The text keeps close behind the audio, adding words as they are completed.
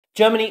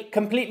Germany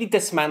completely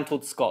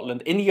dismantled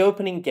Scotland in the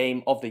opening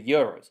game of the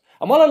Euros.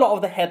 And while a lot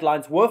of the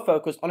headlines were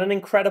focused on an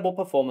incredible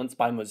performance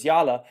by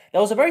Musiala, there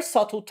was a very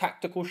subtle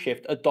tactical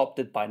shift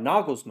adopted by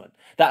Nagelsmann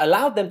that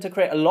allowed them to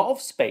create a lot of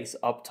space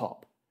up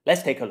top.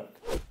 Let's take a look.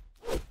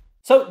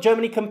 So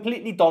Germany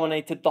completely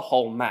dominated the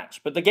whole match,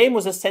 but the game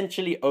was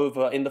essentially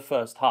over in the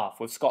first half,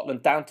 with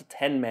Scotland down to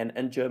 10 men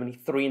and Germany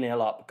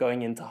 3-0 up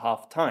going into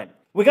half-time.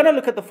 We're going to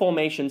look at the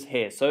formations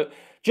here. So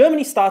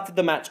Germany started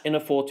the match in a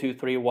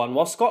 4-2-3-1,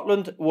 while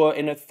Scotland were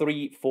in a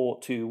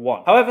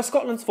 3-4-2-1. However,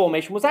 Scotland's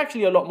formation was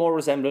actually a lot more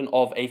resemblant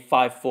of a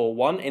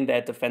 5-4-1 in their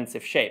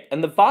defensive shape,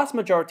 and the vast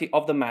majority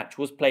of the match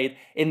was played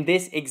in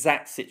this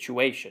exact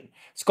situation.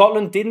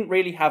 Scotland didn't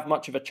really have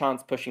much of a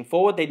chance pushing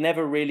forward. They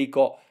never really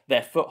got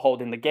their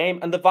foothold in the game,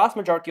 and the vast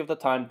majority of the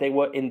time they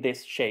were in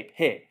this shape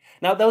here.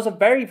 Now, there was a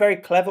very, very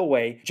clever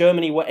way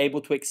Germany were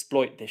able to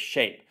exploit this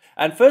shape.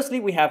 And firstly,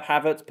 we have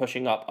Havertz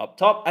pushing up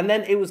top, and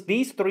then it was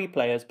these three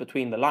players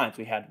between the lines.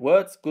 We had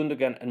Wirtz,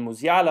 Gundogan and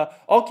Musiala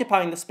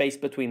occupying the space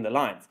between the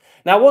lines.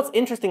 Now, what's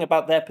interesting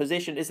about their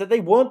position is that they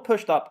weren't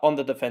pushed up on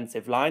the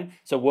defensive line.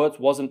 So Wirtz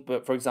wasn't,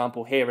 for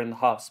example, here in the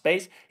half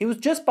space. He was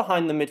just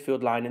behind the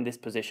midfield line in this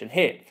position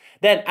here.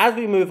 Then, as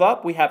we move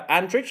up, we have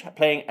Andrich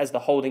playing as the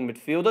holding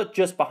midfielder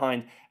just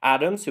behind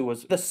Adams, who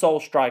was the sole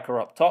striker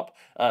up top,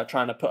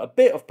 trying to put a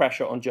bit of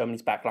pressure on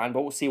Germany's back line,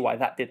 but we'll see why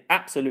that did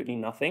absolutely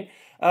nothing.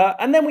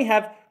 And then we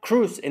have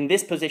Kroos in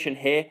this position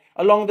here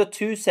along the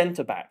two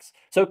centre-backs.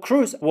 So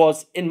Kroos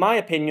was, in my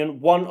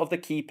opinion, one of the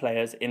key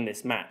players in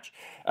this match.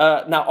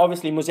 Now,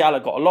 obviously,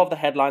 Musiala got a lot of the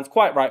headlines,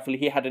 quite rightfully.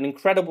 He had an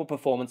incredible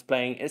performance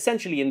playing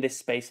essentially in this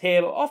space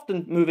here, but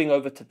often moving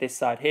over to this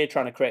side here,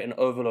 trying to create an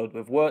overload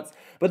with Wirtz.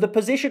 But the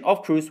position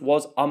of Kroos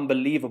was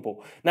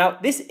unbelievable. Now,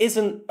 this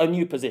isn't a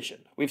new position.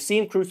 We've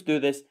seen Kroos do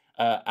this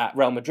at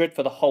Real Madrid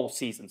for the whole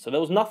season. So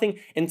there was nothing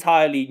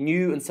entirely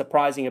new and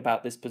surprising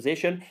about this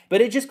position,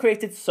 but it just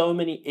created so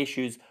many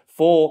issues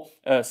for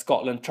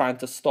Scotland trying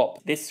to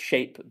stop this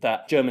shape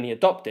that Germany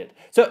adopted.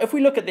 So if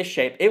we look at this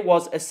shape, it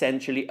was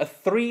essentially a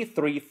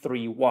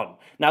 3-3-3-1.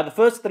 Now, the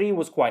first three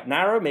was quite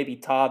narrow. Maybe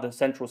Tar, the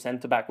central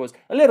centre-back, was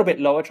a little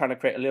bit lower, trying to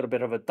create a little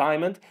bit of a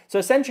diamond. So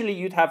essentially,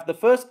 you'd have the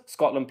first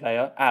Scotland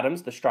player,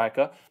 Adams, the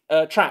striker,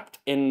 trapped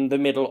in the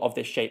middle of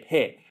this shape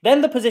here.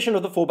 Then the position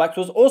of the fullbacks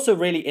was also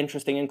really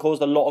interesting and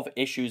caused a lot of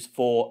issues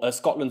for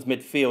Scotland's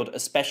midfield,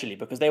 especially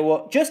because they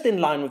were just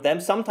in line with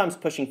them, sometimes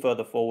pushing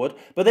further forward,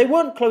 but they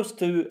weren't close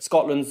to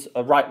Scotland's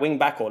right wing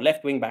back or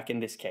left wing back in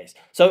this case.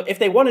 So if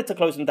they wanted to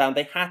close them down,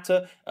 they had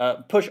to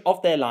push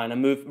off their line and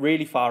move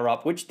really far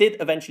up, which did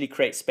eventually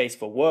create space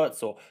for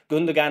Wirtz or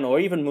Gundogan or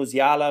even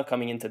Musiala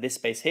coming into this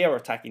space here or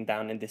attacking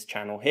down in this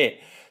channel here.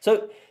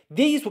 So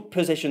these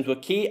positions were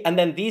key, and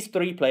then these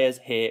three players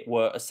here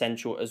were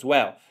essential as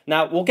well.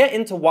 Now, we'll get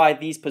into why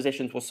these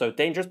positions were so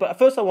dangerous, but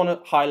first I want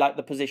to highlight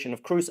the position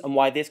of Kroos and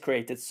why this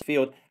created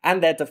field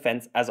and their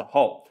defence as a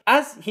whole.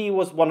 As he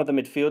was one of the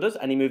midfielders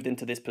and he moved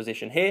into this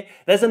position here,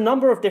 there's a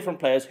number of different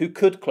players who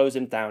could close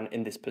him down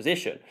in this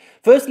position.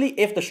 Firstly,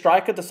 if the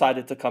striker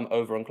decided to come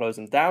over and close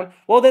him down,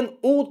 well then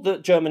all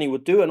that Germany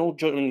would do, and all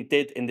Germany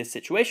did in this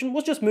situation,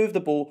 was just move the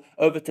ball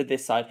over to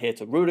this side here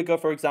to Rudiger,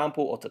 for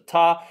example, or to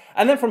Tar,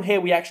 and then from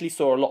here we actually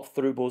saw a lot of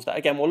through balls that,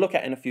 again, we'll look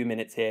at in a few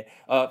minutes here,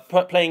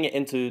 playing it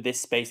into this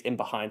space in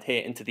behind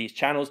here, into these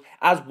channels,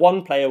 as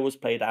one player was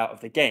played out of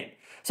the game.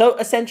 So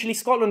essentially,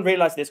 Scotland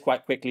realised this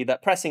quite quickly,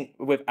 that pressing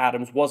with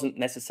Adams wasn't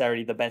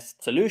necessarily the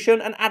best solution,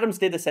 and Adams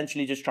did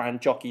essentially just try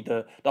and jockey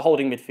the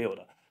holding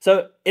midfielder.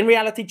 So in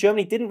reality,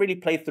 Germany didn't really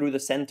play through the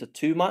centre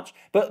too much,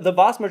 but the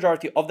vast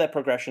majority of their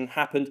progression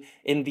happened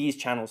in these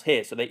channels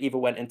here. So they either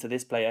went into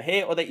this player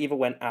here or they either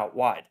went out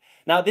wide.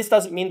 Now, this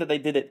doesn't mean that they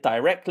did it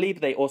directly,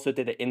 but they also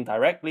did it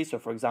indirectly. So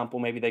for example,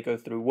 maybe they go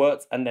through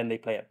Wirtz and then they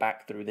play it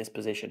back through this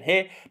position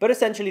here. But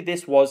essentially,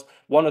 this was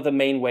one of the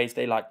main ways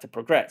they like to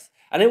progress.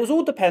 And it was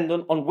all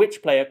dependent on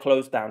which player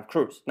closed down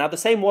Kroos. Now, the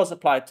same was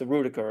applied to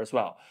Rudiger as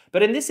well.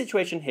 But in this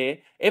situation here,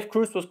 if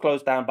Kroos was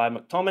closed down by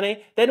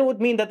McTominay, then it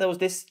would mean that there was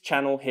this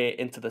channel here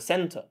into the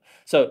centre.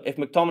 So if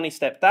McTominay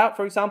stepped out,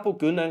 for example,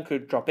 Gundogan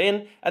could drop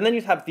in, and then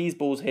you'd have these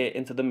balls here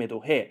into the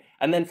middle here.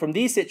 And then from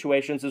these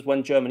situations is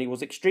when Germany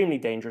was extremely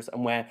dangerous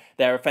and where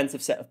their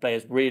offensive set of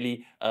players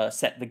really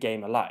set the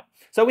game alight.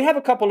 So we have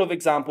a couple of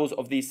examples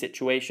of these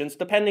situations.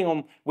 Depending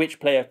on which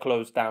player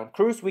closed down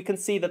Kroos, we can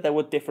see that there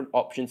were different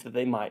options that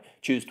they might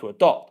choose to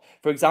adopt.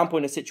 For example,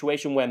 in a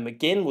situation where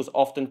McGinn was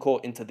often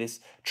caught into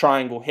this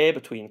triangle here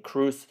between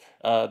Kroos,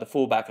 the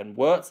fullback, and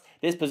Wirtz,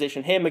 this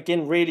position here,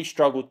 McGinn really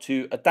struggled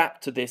to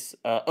adapt to this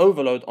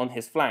overload on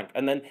his flank.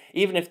 And then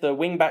even if the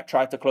wingback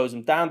tried to close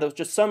him down, there was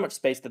just so much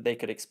space that they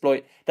could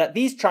exploit that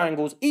these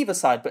triangles, either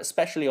side, but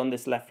especially on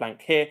this left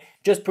flank here,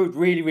 just proved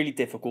really, really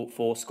difficult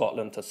for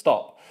Scotland to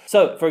stop.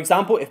 So, for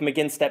example, if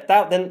McGinn stepped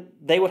out, then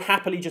they would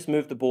happily just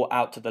move the ball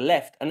out to the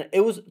left. And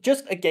it was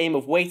just a game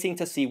of waiting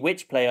to see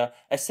which player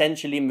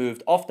essentially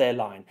moved off their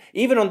line.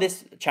 Even on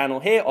this channel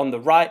here on the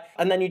right,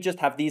 and then you just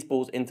have these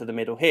balls into the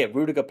middle here.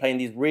 Rudiger playing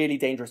these really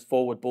dangerous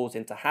forward balls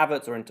into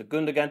Havertz or into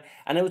Gundogan,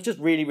 and it was just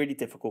really, really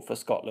difficult for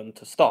Scotland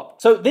to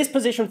stop. So this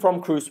position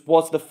from Kroos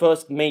was the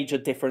first major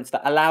difference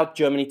that allowed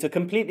Germany to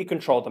completely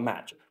control the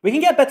match. We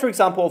can get a better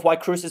example of why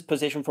Kroos's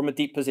position from a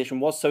deep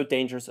position was so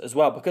dangerous as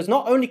well, because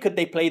not only could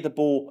they play the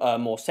ball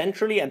more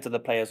centrally and to the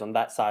players on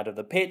that side of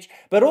the pitch,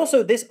 but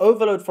also this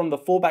overload from the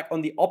fullback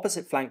on the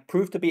opposite flank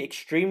proved to be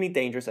extremely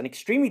dangerous and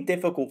extremely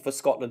difficult for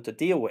Scotland to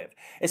deal with,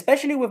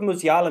 especially with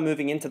Musiala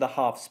moving into the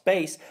half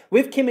space.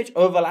 With Kimmich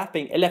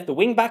overlapping, it left the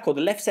wing back or the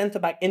left centre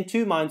back in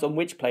two minds on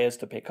which players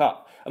to pick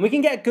up. And we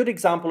can get a good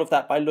example of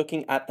that by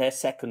looking at their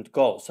second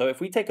goal. So if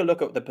we take a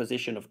look at the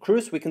position of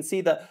Kroos, we can see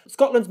that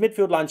Scotland's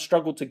midfield line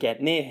struggled to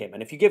get near him.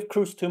 And if you give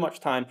Kroos too much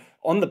time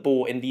on the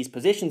ball in these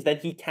positions, then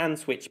he can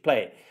switch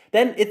play.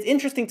 Then it's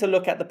interesting to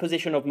look at the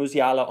position of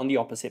Musiala on the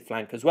opposite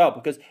flank as well,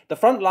 because the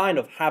front line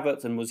of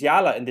Havertz and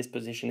Musiala in this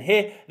position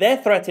here, they're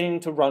threatening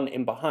to run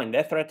in behind.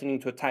 They're threatening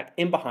to attack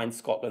in behind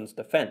Scotland's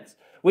defence,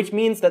 which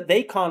means that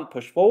they can't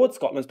push forward.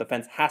 Scotland's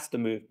defence has to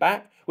move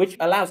back, which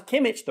allows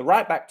Kimmich, the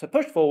right back, to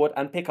push forward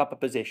and pick up a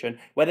position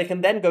where they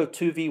can then go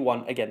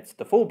 2v1 against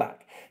the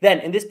fullback. Then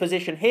in this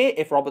position here,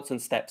 if Robertson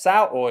steps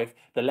out or if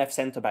the left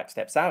centre-back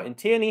steps out in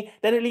Tierney,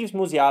 then it leaves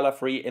Musiala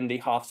free in the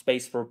half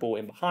space for a ball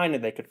in behind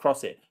and they could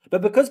cross it.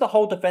 But because the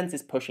whole defence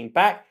is pushing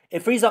back,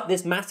 it frees up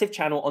this massive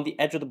channel on the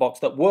edge of the box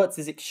that Wirtz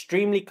is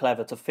extremely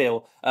clever to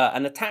fill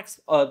and attacks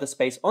the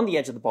space on the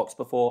edge of the box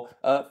before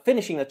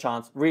finishing the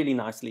chance really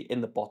nicely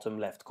in the bottom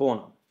left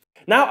corner.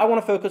 Now I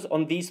want to focus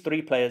on these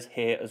three players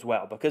here as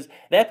well, because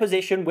their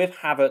position with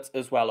Havertz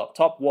as well up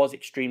top was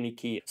extremely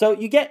key. So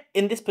you get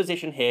in this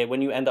position here,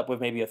 when you end up with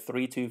maybe a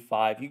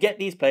 3-2-5, you get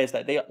these players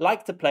that they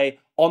like to play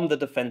on the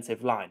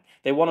defensive line.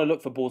 They want to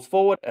look for balls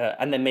forward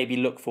and then maybe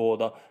look for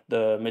the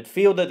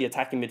midfielder, the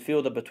attacking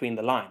midfielder between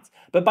the lines.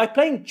 But by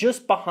playing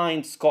just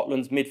behind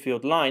Scotland's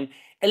midfield line,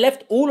 it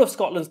left all of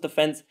Scotland's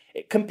defence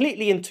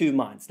completely in two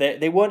minds.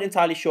 They weren't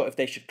entirely sure if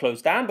they should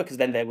close down, because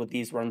then there were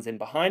these runs in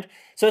behind.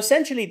 So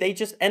essentially, they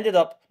just ended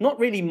up not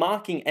really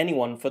marking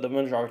anyone for the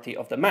majority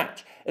of the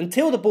match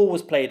until the ball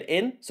was played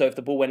in. So if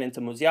the ball went into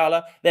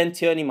Musiala, then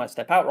Tierney might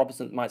step out,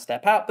 Robertson might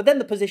step out, but then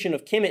the position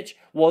of Kimmich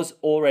was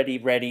already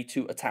ready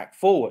to attack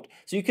forward.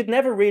 So you could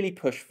never really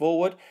push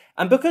forward.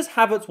 And because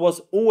Havertz was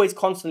always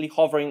constantly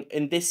hovering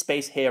in this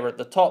space here at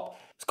the top,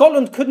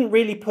 Scotland couldn't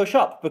really push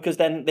up, because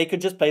then they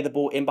could just play the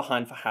ball in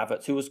behind for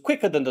Havertz, who was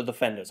quicker than the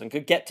defenders and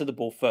could get to the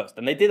ball first.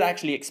 And they did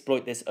actually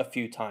exploit this a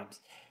few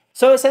times.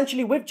 So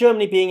essentially, with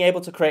Germany being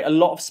able to create a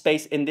lot of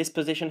space in this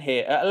position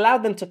here, it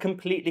allowed them to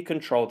completely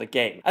control the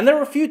game. And there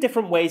are a few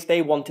different ways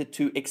they wanted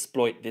to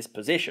exploit this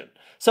position.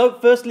 So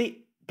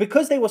firstly,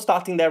 because they were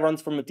starting their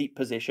runs from a deep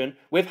position,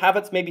 with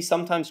Havertz maybe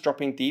sometimes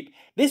dropping deep,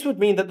 this would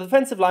mean that the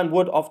defensive line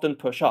would often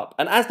push up.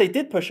 And as they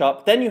did push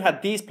up, then you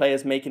had these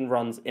players making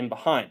runs in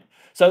behind.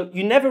 So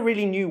you never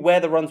really knew where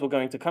the runs were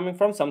going to coming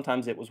from.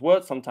 Sometimes it was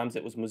Wirtz, sometimes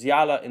it was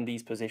Musiala in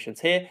these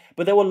positions here.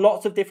 But there were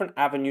lots of different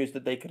avenues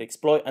that they could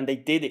exploit, and they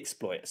did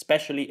exploit,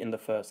 especially in the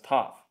first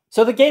half.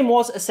 So the game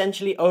was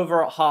essentially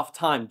over at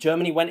half-time.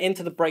 Germany went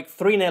into the break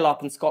 3-0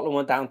 up and Scotland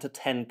went down to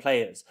 10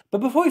 players. But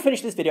before we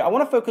finish this video, I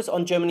want to focus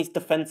on Germany's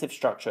defensive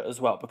structure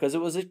as well, because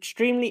it was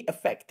extremely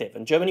effective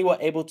and Germany were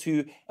able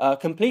to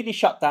completely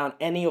shut down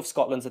any of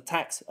Scotland's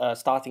attacks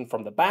starting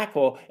from the back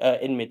or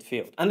in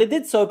midfield. And they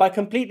did so by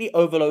completely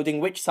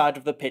overloading which side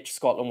of the pitch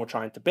Scotland were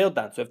trying to build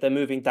down. So if they're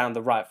moving down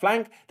the right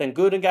flank, then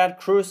Gundogan,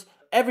 Kroos,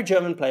 every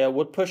German player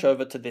would push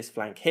over to this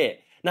flank here.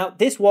 Now,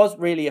 this was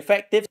really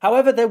effective.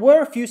 However, there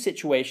were a few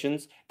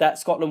situations that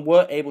Scotland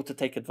were able to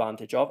take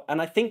advantage of, and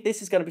I think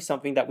this is going to be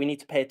something that we need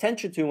to pay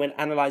attention to when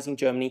analysing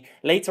Germany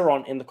later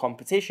on in the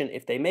competition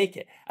if they make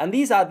it. And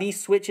these are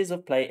these switches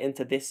of play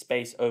into this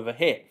space over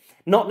here.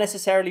 Not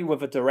necessarily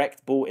with a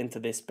direct ball into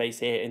this space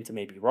here, into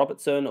maybe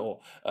Robertson or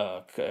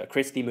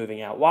Christie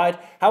moving out wide.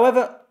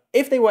 However,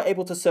 if they were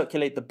able to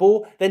circulate the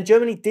ball, then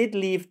Germany did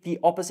leave the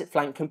opposite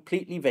flank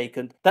completely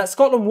vacant that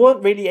Scotland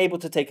weren't really able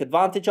to take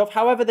advantage of.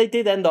 However, they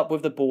did end up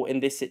with the ball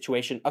in this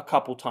situation a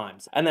couple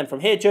times. And then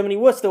from here, Germany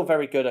were still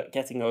very good at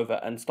getting over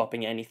and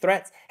stopping any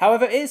threats.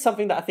 However, it is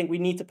something that I think we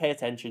need to pay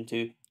attention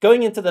to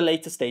going into the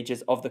later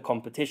stages of the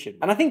competition.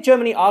 And I think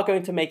Germany are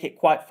going to make it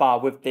quite far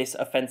with this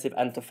offensive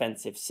and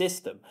defensive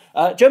system.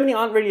 Germany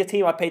aren't really a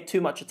team I paid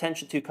too much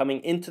attention to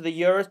coming into the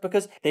Euros,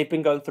 because they've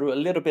been going through a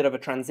little bit of a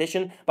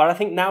transition, but I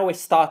think now we're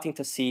starting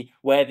to see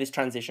where this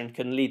transition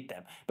can lead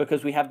them,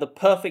 because we have the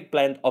perfect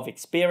blend of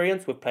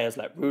experience with players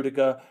like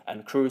Rudiger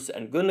and Kroos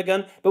and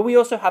Gundogan, but we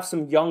also have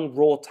some young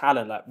raw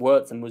talent like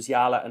Wirtz and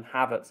Musiala and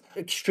Havertz.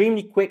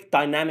 Extremely quick,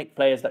 dynamic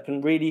players that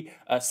can really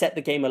set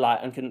the game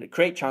alight and can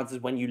create chances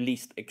when you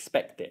least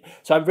expect it.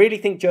 So I really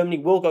think Germany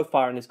will go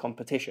far in this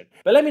competition.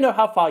 But let me know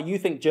how far you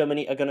think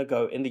Germany are going to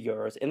go in the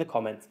Euros in the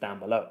comments down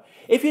below.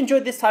 If you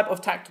enjoyed this type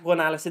of tactical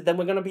analysis, then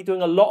we're going to be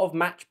doing a lot of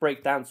match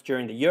breakdowns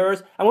during the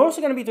Euros, and we're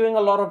also going to be doing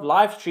a lot of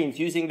live streams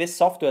using this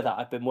software that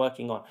I've been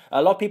working on.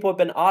 A lot of people have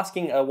been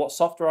asking what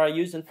software I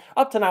use, and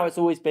up to now it's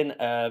always been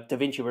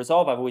DaVinci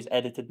Resolve. I've always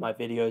edited my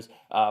videos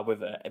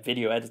with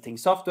video editing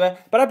software,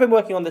 but I've been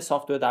working on this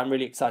software that I'm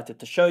really excited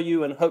to show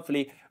you, and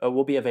hopefully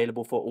will be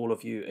available for all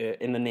of you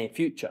in the near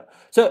future.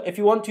 So if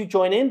you want to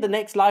join in, the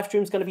next live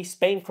stream is going to be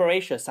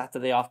Spain-Croatia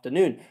Saturday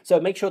afternoon. So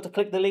make sure to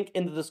click the link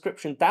in the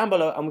description down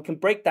below and we can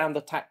break down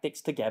the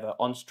tactics together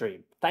on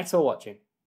stream. Thanks for watching.